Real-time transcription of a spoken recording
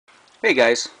Hey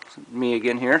guys, me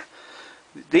again here.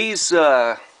 These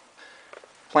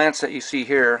plants that you see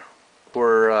here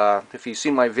were, if you see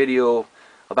my video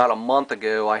about a month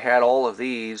ago, I had all of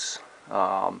these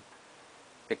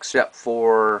except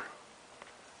for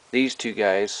these two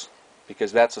guys,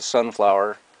 because that's a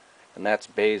sunflower and that's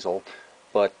basil,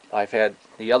 but I've had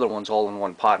the other ones all in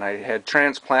one pot, and I had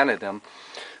transplanted them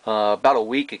about a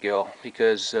week ago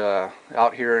because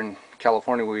out here in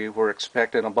California we were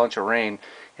expecting a bunch of rain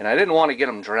and I didn't want to get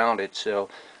them drowned, so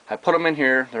I put them in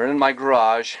here. They're in my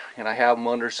garage and I have them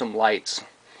under some lights.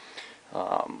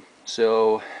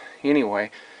 So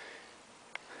anyway,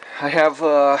 I have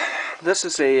this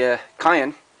is a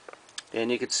cayenne,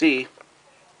 and you can see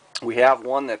we have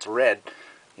one that's red,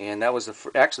 and that was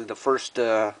actually the first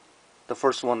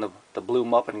one to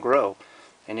bloom up and grow,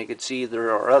 and you can see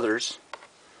there are others.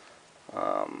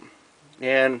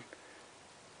 And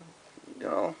you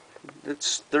know,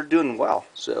 they're doing well,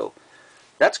 so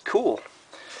that's cool.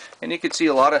 And you can see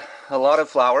a lot of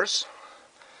flowers.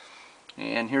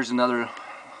 And here's another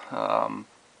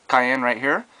cayenne right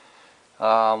here,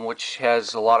 which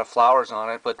has a lot of flowers on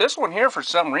it. But this one here, for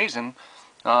some reason,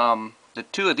 the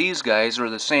two of these guys are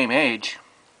the same age.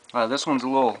 This one's a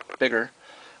little bigger,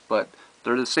 but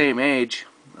they're the same age.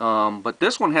 But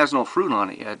this one has no fruit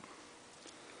on it yet.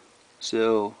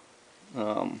 So,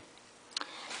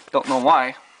 don't know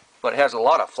why, but it has a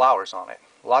lot of flowers on it.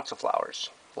 Lots of flowers.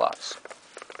 Lots.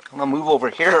 I'm going to move over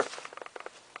here.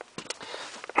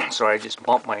 Sorry, I just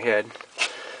bumped my head.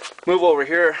 Move over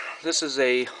here. This is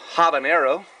a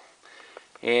habanero,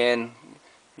 and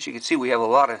as you can see, we have a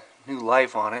lot of new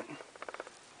life on it.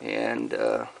 And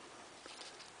I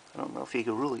don't know if you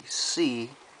can really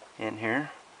see in here.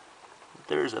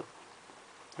 There's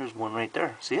one right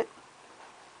there. See it?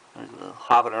 There's a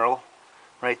habanero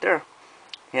right there.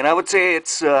 And I would say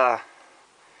it's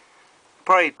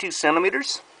probably 2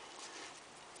 centimeters.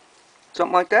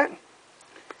 Something like that.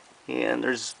 And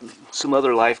there's some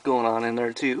other life going on in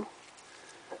there too.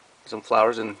 Some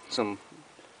flowers and some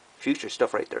future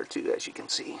stuff right there too, as you can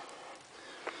see.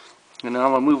 And now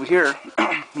I'm going to move here.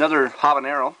 Another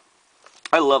habanero.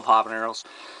 I love habaneros.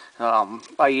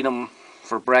 I eat them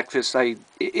for breakfast.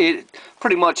 It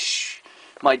pretty much,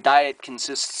 my diet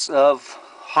consists of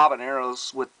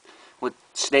habaneros with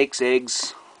steaks,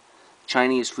 eggs,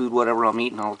 Chinese food, whatever I'm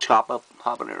eating. I'll chop up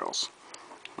habaneros.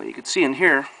 But you can see in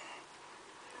here,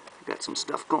 I've got some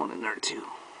stuff going in there too.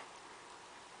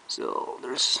 So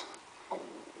there's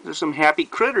some happy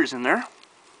critters in there.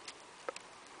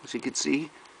 As you can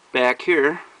see back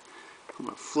here, I'm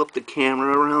going to flip the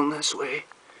camera around this way,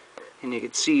 and you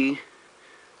can see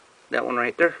that one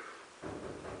right there.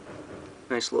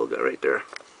 Nice little guy right there.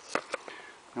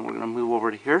 And we're going to move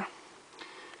over to here.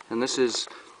 And this is,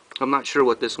 I'm not sure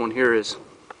what this one here is.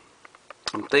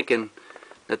 I'm thinking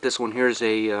that this one here is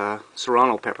a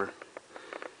serrano pepper.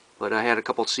 But I had a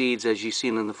couple seeds, as you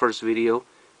seen in the first video,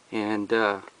 and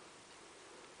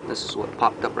this is what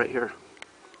popped up right here.